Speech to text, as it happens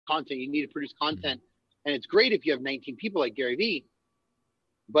content. You need to produce content. And it's great if you have 19 people like Gary Vee.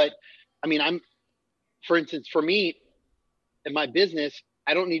 But I mean, for instance, for me, in my business,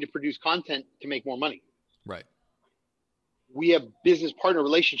 I don't need to produce content to make more money. Right. We have business partner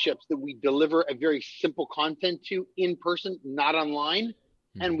relationships that we deliver a very simple content to in person, not online,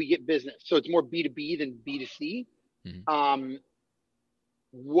 and we get business. So it's more B2B than B2C.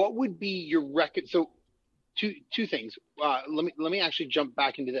 What would be your record? So two things. Let me actually jump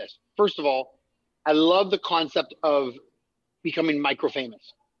back into this. First of all, I love the concept of becoming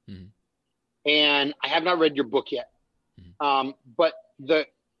MicroFamous. And I have not read your book yet. But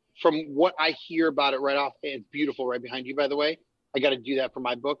from what I hear about it right off, it's beautiful right behind you, by the way. I got to do that for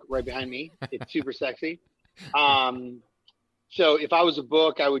my book right behind me. It's super sexy. So if I was a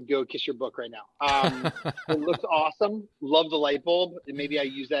book, I would go kiss your book right now. It looks awesome. Love the light bulb. And maybe I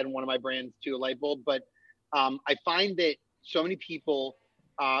use that in one of my brands too, a light bulb. But I find that so many people,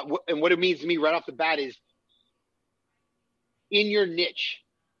 and what it means to me right off the bat is in your niche,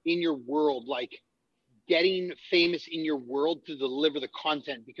 in your world, like getting famous in your world to deliver the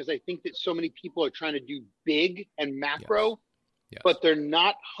content, because I think that so many people are trying to do big and macro, but they're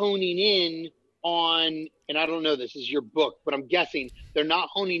not honing in on, and I don't know, this is your book, but I'm guessing they're not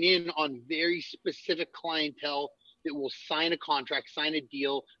honing in on very specific clientele that will sign a contract, sign a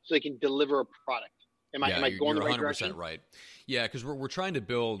deal so they can deliver a product. Am I going the right direction? Right. Yeah, because we're trying to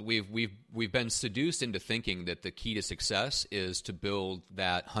build. We've been seduced into thinking that the key to success is to build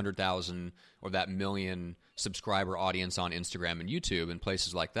that 100,000 or that million subscriber audience on Instagram and YouTube and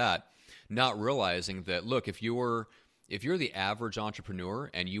places like that. Not realizing that, look, if you're the average entrepreneur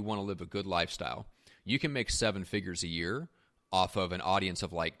and you want to live a good lifestyle, you can make 7 figures a year off of an audience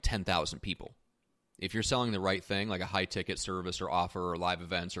of like 10,000 people. If you're selling the right thing, like a high ticket service or offer or live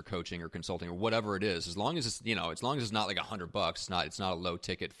events or coaching or consulting or whatever it is, as long as it's, as long as it's not like $100, it's not a low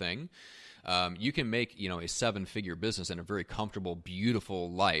ticket thing, you can make, a 7-figure business and a very comfortable,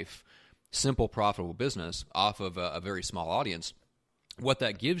 beautiful life, simple, profitable business off of a very small audience. What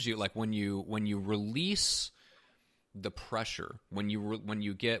that gives you, like when you release the pressure, when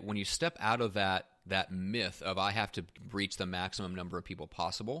you step out of that myth of I have to reach the maximum number of people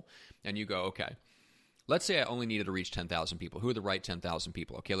possible, and you go, okay, let's say I only needed to reach 10,000 people. Who are the right 10,000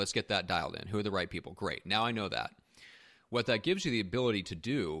 people? Okay, let's get that dialed in. Who are the right people? Great. Now I know that. What that gives you the ability to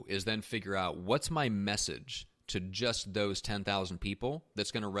do is then figure out what's my message to just those 10,000 people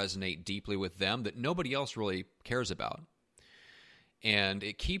that's going to resonate deeply with them that nobody else really cares about. And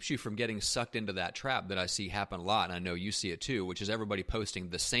it keeps you from getting sucked into that trap that I see happen a lot, and I know you see it too, which is everybody posting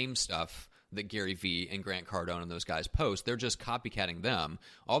the same stuff that Gary Vee and Grant Cardone and those guys post. They're just copycatting them.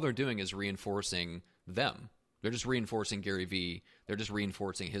 All they're doing is reinforcing them. They're just reinforcing Gary Vee. They're just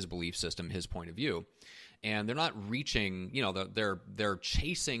reinforcing his belief system, his point of view. And they're not reaching, they're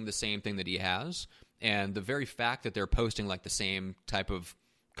chasing the same thing that he has. And the very fact that they're posting like the same type of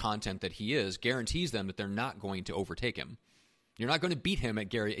content that he is guarantees them that they're not going to overtake him. You're not going to beat him at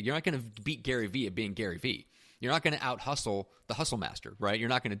Gary. You're not going to beat Gary Vee at being Gary Vee. You're not going to out hustle the hustle master, right? You're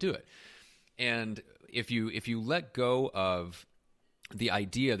not going to do it. And if you let go of the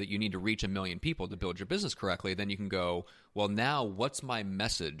idea that you need to reach 1 million people to build your business correctly, then you can go, well, now what's my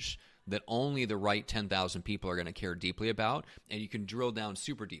message that only the right 10,000 people are going to care deeply about? And you can drill down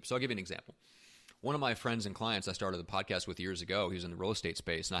super deep. So I'll give you an example. One of my friends and clients I started the podcast with years ago, he was in the real estate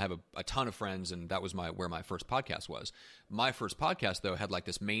space, and I have a ton of friends, and that was where my first podcast was. My first podcast, though, had like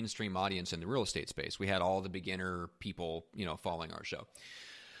this mainstream audience in the real estate space. We had all the beginner people, following our show.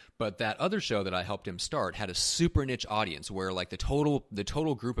 But that other show that I helped him start had a super niche audience where like the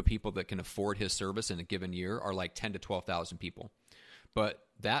total group of people that can afford his service in a given year are like 10 to 12,000 people. But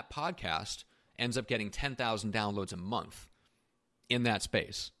that podcast ends up getting 10,000 downloads a month in that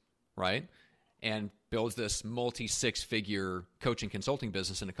space, right? And builds this multi-6-figure coaching consulting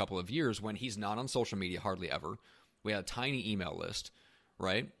business in a couple of years when he's not on social media hardly ever. We had a tiny email list,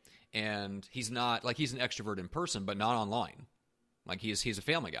 right? And he's not like he's an extrovert in person, but not online. Like he's a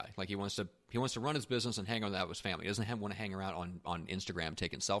family guy. Like he wants to run his business and hang on that with his family. He doesn't want to hang around on Instagram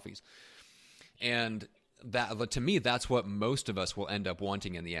taking selfies. And that, to me, that's what most of us will end up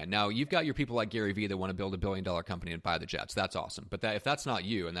wanting in the end. Now, you've got your people like Gary Vee that want to build $1 billion company and buy the jets. That's awesome. But if that's not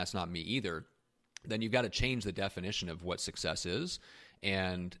you and that's not me either, then you've got to change the definition of what success is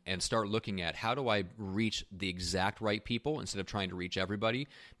and start looking at how do I reach the exact right people instead of trying to reach everybody,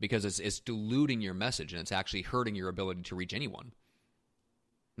 because it's diluting your message and it's actually hurting your ability to reach anyone.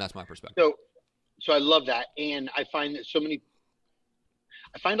 That's my perspective. So I love that. And I find that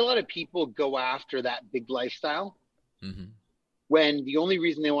a lot of people go after that big lifestyle when the only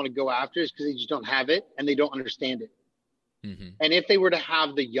reason they want to go after is because they just don't have it and they don't understand it. Mm-hmm. And if they were to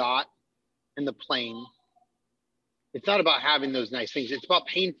have the yacht and the plane, it's not about having those nice things. It's about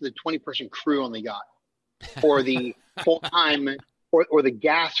paying for the 20-person crew on the yacht, or the full-time, or the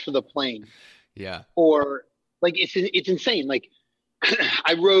gas for the plane. Yeah. Or like, it's insane. Like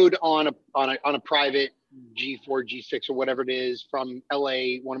I rode on a private G4, G6 or whatever it is from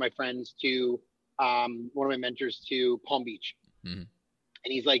LA, one of my friends, to one of my mentors, to Palm Beach. Mm-hmm. And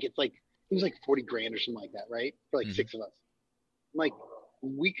he's like, it was like 40 grand or something like that, right? For like Mm-hmm. 6 of us. I'm like,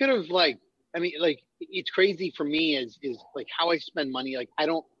 we could have, like, I mean, like, it's crazy for me is like how I spend money. Like, I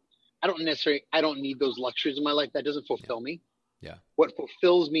don't need those luxuries in my life. That doesn't fulfill me. Yeah. What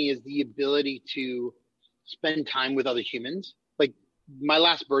fulfills me is the ability to spend time with other humans. Like my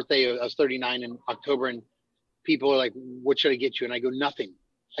last birthday, I was 39 in October, and people are like, what should I get you? And I go, nothing.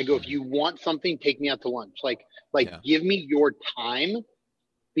 I go, if you want something, take me out to lunch. Like give me your time,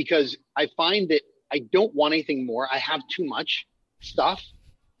 because I find that I don't want anything more. I have too much stuff.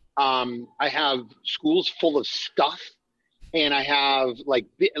 I have schools full of stuff, and I have like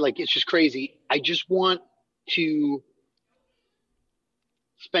it's just crazy. I just want to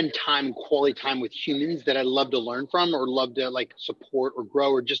spend quality time with humans that I love to learn from, or love to like support or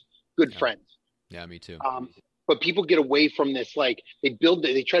grow, or just good friends. Yeah, me too. But people get away from this. Like they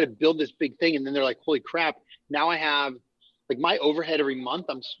try to build this big thing, and then they're like, holy crap, now I have, like, my overhead every month,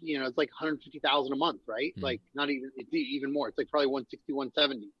 it's like 150,000 a month, right? Mm-hmm. Like it's even more. It's like probably 160,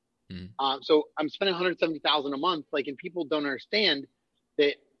 170. Mm-hmm. So I'm spending 170,000 a month. Like, and people don't understand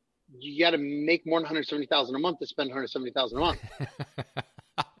that you got to make more than 170,000 a month to spend 170,000 a month.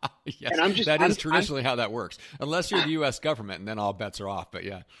 Yes, and that is traditionally how that works, unless you're the U.S. government, and then all bets are off. But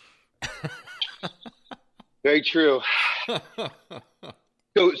yeah, very true.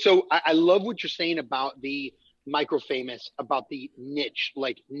 So I love what you're saying about the MicroFamous, about the niche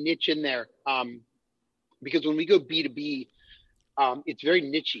in there, because when we go B2B, it's very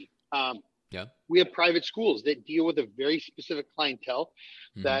nichey. Yeah, we have private schools that deal with a very specific clientele,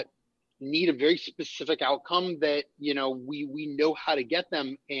 mm-hmm. that need a very specific outcome that, we know how to get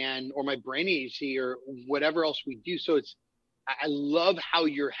them, or my brand agency or whatever else we do. So I love how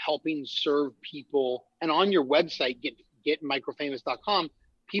you're helping serve people. And on your website, get microfamous.com,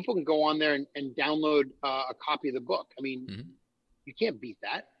 people can go on there and download a copy of the book. I mean, mm-hmm. you can't beat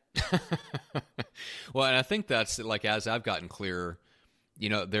that. Well, and I think that's, like, as I've gotten clearer,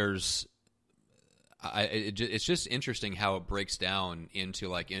 it's just interesting how it breaks down into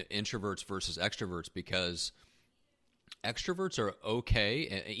like introverts versus extroverts, because extroverts are okay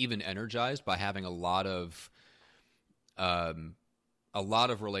and even energized by having a lot of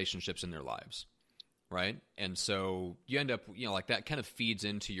relationships in their lives, right? And so you end up, like, that kind of feeds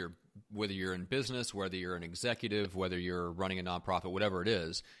into whether you're in business, whether you're an executive, whether you're running a nonprofit, whatever it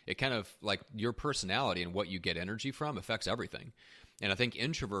is, it kind of, like, your personality and what you get energy from affects everything. And I think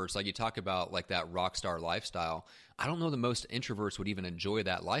introverts, like you talk about, like that rock star lifestyle, I don't know that most introverts would even enjoy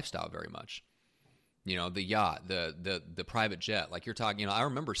that lifestyle very much. The yacht, the private jet, like you're talking, I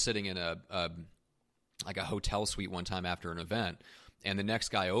remember sitting in a hotel suite one time after an event, and the next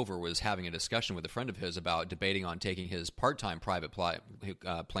guy over was having a discussion with a friend of his about debating on taking his part-time private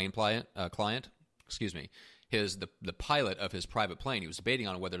plane client, the pilot of his private plane. He was debating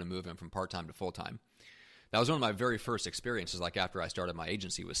on whether to move him from part-time to full-time. That was one of my very first experiences, like after I started my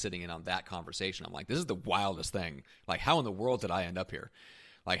agency, was sitting in on that conversation. I'm like, this is the wildest thing. Like, how in the world did I end up here?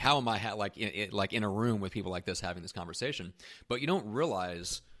 Like, how am I in a room with people like this having this conversation? But you don't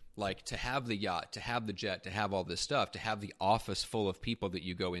realize, like, to have the yacht, to have the jet, to have all this stuff, to have the office full of people that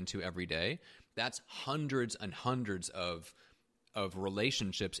you go into every day, that's hundreds and hundreds of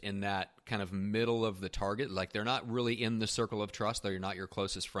relationships in that kind of middle of the target. Like, they're not really in the circle of trust. They're not your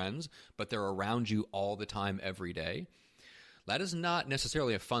closest friends, but they're around you all the time, every day. That is not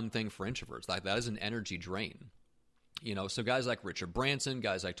necessarily a fun thing for introverts. Like, that is an energy drain. So guys like Richard Branson,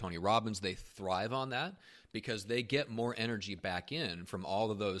 guys like Tony Robbins, they thrive on that because they get more energy back in from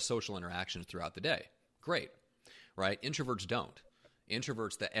all of those social interactions throughout the day. Great, right? Introverts don't.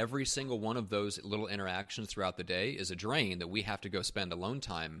 Introverts, that every single one of those little interactions throughout the day is a drain that we have to go spend alone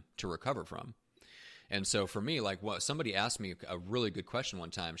time to recover from. And so for me, like, somebody asked me a really good question one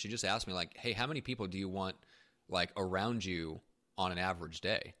time. She just asked me, like, hey, how many people do you want, like, around you on an average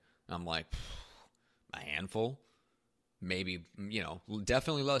day? And I'm like, a handful, maybe,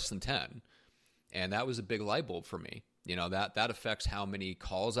 definitely less than 10. And that was a big light bulb for me. That affects how many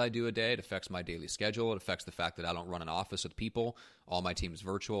calls I do a day. It affects my daily schedule. It affects the fact that I don't run an office with people. All my team's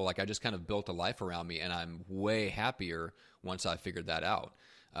virtual. Like, I just kind of built a life around me, and I'm way happier once I figured that out.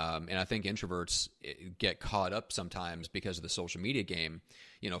 And I think introverts get caught up sometimes because of the social media game,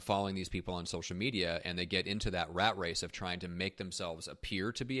 following these people on social media, and they get into that rat race of trying to make themselves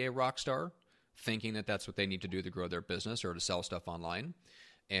appear to be a rock star, thinking that that's what they need to do to grow their business or to sell stuff online.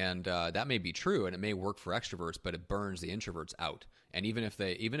 And that may be true, and it may work for extroverts, but it burns the introverts out. And even if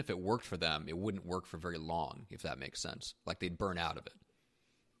it worked for them, it wouldn't work for very long, if that makes sense. Like, they'd burn out of it.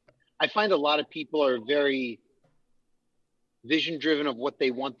 I find a lot of people are very vision driven of what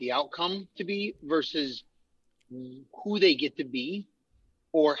they want the outcome to be versus who they get to be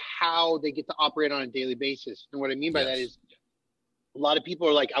or how they get to operate on a daily basis. And what I mean by that is a lot of people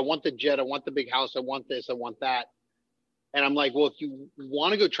are like, I want the jet, I want the big house, I want this, I want that. And I'm like, well, if you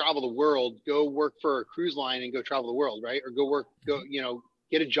want to go travel the world, go work for a cruise line and go travel the world, right? Or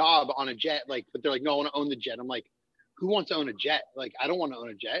get a job on a jet. Like, but they're like, no, I want to own the jet. I'm like, who wants to own a jet? Like, I don't want to own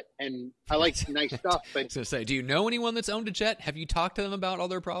a jet. And I like nice stuff. But I was going to say, do you know anyone that's owned a jet? Have you talked to them about all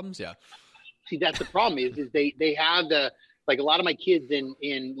their problems? Yeah. See, that's the problem is they have like a lot of my kids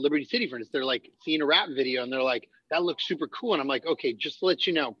in Liberty City, for instance, they're like seeing a rap video and they're like, that looks super cool. And I'm like, okay, just to let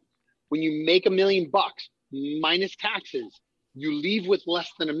you know, when you make $1 million minus taxes, you leave with less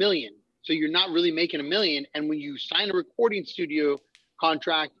than $1 million. So you're not really making $1 million. And when you sign a recording studio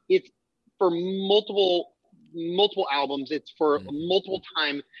contract, it's for multiple albums, it's for multiple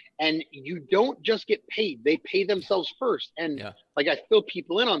time, and you don't just get paid, they pay themselves first. And like, I fill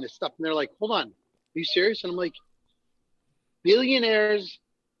people in on this stuff and they're like, hold on, are you serious? And I'm like, billionaires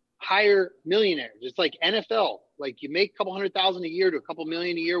hire millionaires. It's like NFL, like you make a couple $100,000 a year to a couple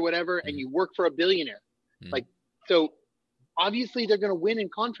million a year, whatever, and you work for a billionaire. Like, so obviously they're going to win in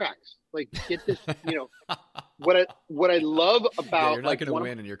contracts. Like, get this, what I love about, you're not going to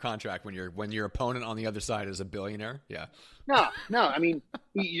win in your contract when your opponent on the other side is a billionaire. Yeah. No. I mean,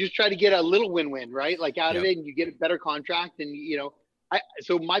 you just try to get a little win-win, right? Like out of it, and you get a better contract. And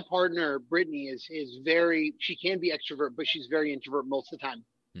so my partner Brittany is very, she can be extrovert, but she's very introvert most of the time.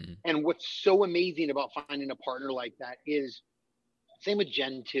 And what's so amazing about finding a partner like that is, same with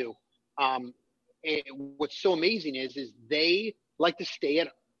Jen too. What's so amazing is they like to stay at,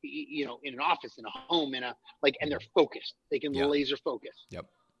 in an office, in a home, and they're focused. They can laser focus. Yep.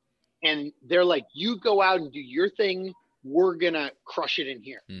 And they're like, you go out and do your thing. We're going to crush it in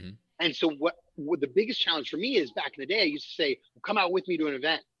here. And so what the biggest challenge for me is, back in the day, I used to say, well, come out with me to an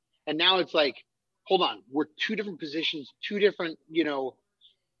event. And now it's like, hold on, we're two different positions, two different,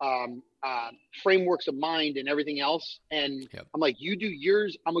 frameworks of mind and everything else. And I'm like, you do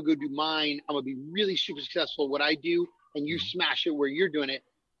yours, I'm gonna go do mine. I'm gonna be really super successful at what I do, and you smash it where you're doing it.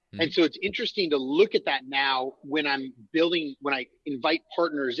 And so it's interesting to look at that now when I invite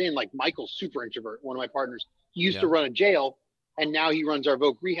partners in. Like, Michael's super introvert, one of my partners. He used to run a jail, and now he runs our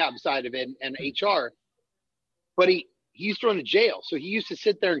voc rehab side of it and HR. But he used to run a jail, so he used to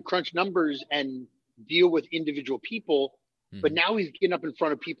sit there and crunch numbers and deal with individual people. But now he's getting up in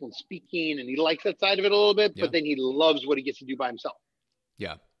front of people and speaking, and he likes that side of it a little bit, but then he loves what he gets to do by himself.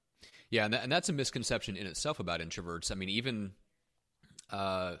 Yeah. Yeah. And that's a misconception in itself about introverts. I mean, even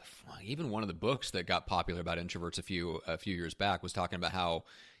one of the books that got popular about introverts a few years back was talking about how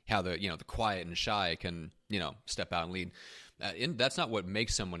the quiet and shy can, step out and lead. That's not what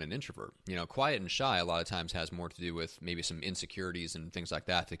makes someone an introvert. Quiet and shy a lot of times has more to do with maybe some insecurities and things like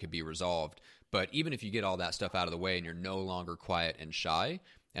that could be resolved. But even if you get all that stuff out of the way and you're no longer quiet and shy,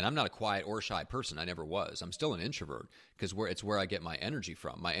 and I'm not a quiet or shy person, I never was. I'm still an introvert because it's where I get my energy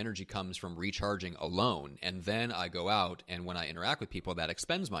from. My energy comes from recharging alone, and then I go out, and when I interact with people, that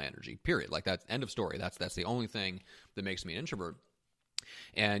expends my energy, period. Like, that's end of story. That's the only thing that makes me an introvert.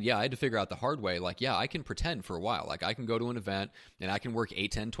 And I had to figure out the hard way, like, I can pretend for a while. Like, I can go to an event and I can work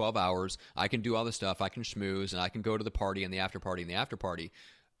 8, 10, 12 hours. I can do all this stuff. I can schmooze, and I can go to the party and the after party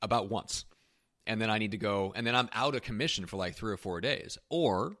about once. And then I need to go, and then I'm out of commission for like 3 or 4 days.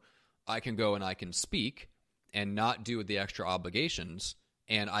 Or I can go and I can speak and not do the extra obligations.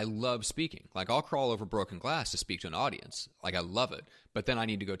 And I love speaking. Like, I'll crawl over broken glass to speak to an audience. Like, I love it. But then I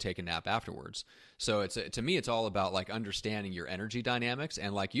need to go take a nap afterwards. So to me, it's all about like understanding your energy dynamics.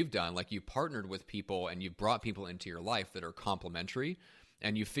 And like you've done, like, you partnered with people and you've brought people into your life that are complementary.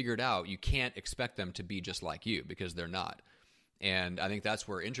 And you figured out you can't expect them to be just like you, because they're not. And I think that's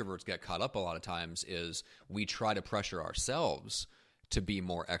where introverts get caught up a lot of times, is we try to pressure ourselves to be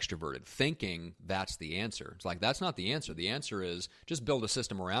more extroverted, thinking that's the answer. It's like, that's not the answer. The answer is just build a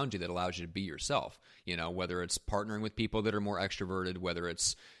system around you that allows you to be yourself, whether it's partnering with people that are more extroverted, whether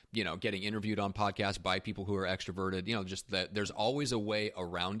it's, getting interviewed on podcasts by people who are extroverted, just that there's always a way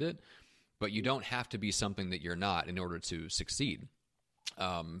around it, but you don't have to be something that you're not in order to succeed.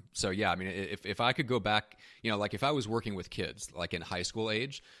 So yeah, I mean, if I could go back, like if I was working with kids, like in high school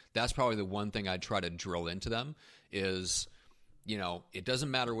age, that's probably the one thing I'd try to drill into them is, it doesn't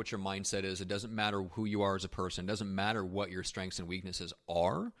matter what your mindset is. It doesn't matter who you are as a person. It doesn't matter what your strengths and weaknesses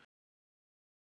are.